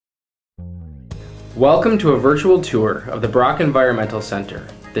Welcome to a virtual tour of the Brock Environmental Center,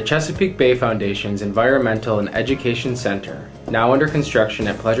 the Chesapeake Bay Foundation's Environmental and Education Center, now under construction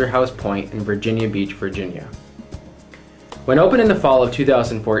at Pleasure House Point in Virginia Beach, Virginia. When opened in the fall of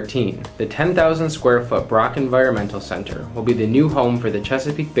 2014, the 10,000 square foot Brock Environmental Center will be the new home for the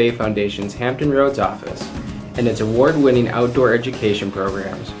Chesapeake Bay Foundation's Hampton Roads office and its award-winning outdoor education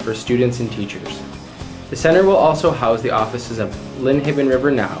programs for students and teachers. The center will also house the offices of Lynnhaven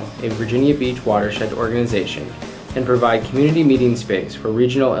River Now, a Virginia Beach watershed organization, and provide community meeting space for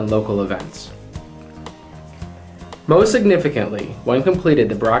regional and local events. Most significantly, when completed,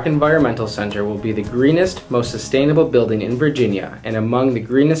 the Brock Environmental Center will be the greenest, most sustainable building in Virginia and among the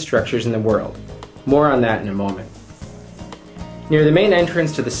greenest structures in the world. More on that in a moment. Near the main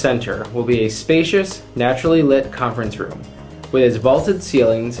entrance to the center will be a spacious, naturally lit conference room. With its vaulted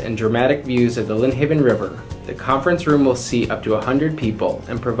ceilings and dramatic views of the Lynnhaven River, the conference room will seat up to 100 people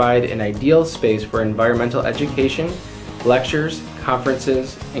and provide an ideal space for environmental education, lectures,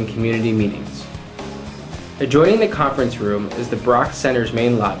 conferences, and community meetings. Adjoining the conference room is the Brock Center's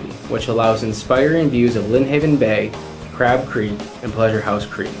main lobby, which allows inspiring views of Lynnhaven Bay, Crab Creek, and Pleasure House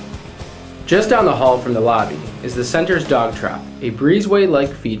Creek. Just down the hall from the lobby is the center's dog trot, a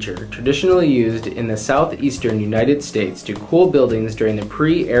breezeway-like feature traditionally used in the southeastern United States to cool buildings during the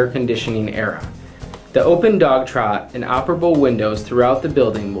pre-air conditioning era. The open dog trot and operable windows throughout the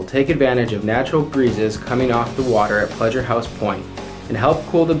building will take advantage of natural breezes coming off the water at Pleasure House Point and help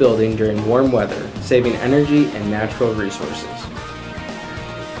cool the building during warm weather, saving energy and natural resources.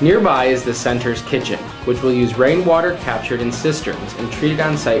 Nearby is the center's kitchen, which will use rainwater captured in cisterns and treated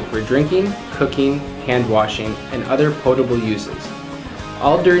on site for drinking, cooking, hand washing, and other potable uses.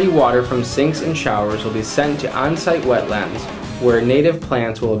 All dirty water from sinks and showers will be sent to on-site wetlands where native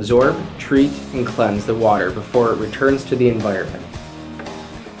plants will absorb, treat, and cleanse the water before it returns to the environment.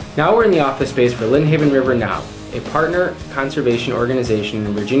 Now we're in the office space for Lynnhaven River Now, a partner conservation organization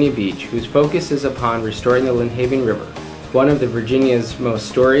in Virginia Beach whose focus is upon restoring the Lynnhaven River, one of Virginia's most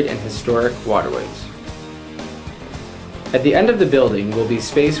storied and historic waterways. At the end of the building will be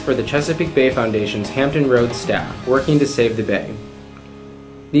space for the Chesapeake Bay Foundation's Hampton Roads staff working to save the bay.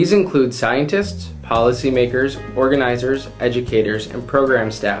 These include scientists, policymakers, organizers, educators, and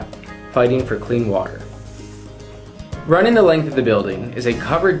program staff fighting for clean water. Running the length of the building is a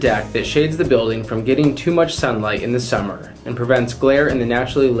covered deck that shades the building from getting too much sunlight in the summer and prevents glare in the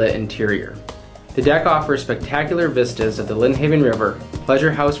naturally lit interior. The deck offers spectacular vistas of the Lynnhaven River,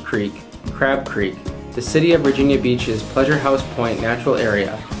 Pleasure House Creek, Crab Creek, the city of Virginia Beach's Pleasure House Point natural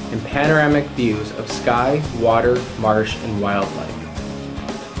area, and panoramic views of sky, water, marsh, and wildlife.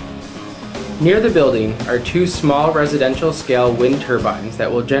 Near the building are two small residential-scale wind turbines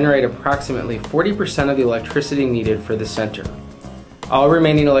that will generate approximately 40% of the electricity needed for the center. All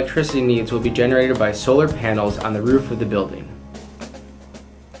remaining electricity needs will be generated by solar panels on the roof of the building.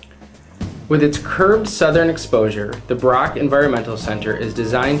 With its curved southern exposure, the Brock Environmental Center is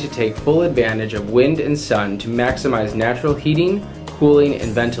designed to take full advantage of wind and sun to maximize natural heating, cooling,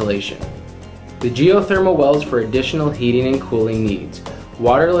 and ventilation. The geothermal wells for additional heating and cooling needs,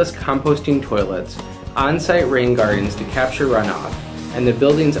 waterless composting toilets, on-site rain gardens to capture runoff, and the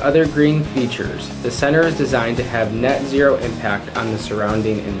building's other green features, the center is designed to have net zero impact on the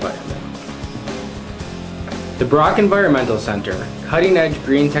surrounding environment. The Brock Environmental Center, cutting-edge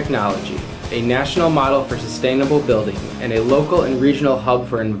green technology, a national model for sustainable building, and a local and regional hub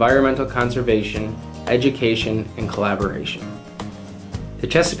for environmental conservation, education, and collaboration. The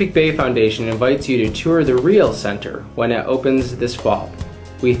Chesapeake Bay Foundation invites you to tour the real center when it opens this fall.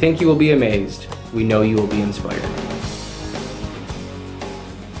 We think you will be amazed. We know you will be inspired.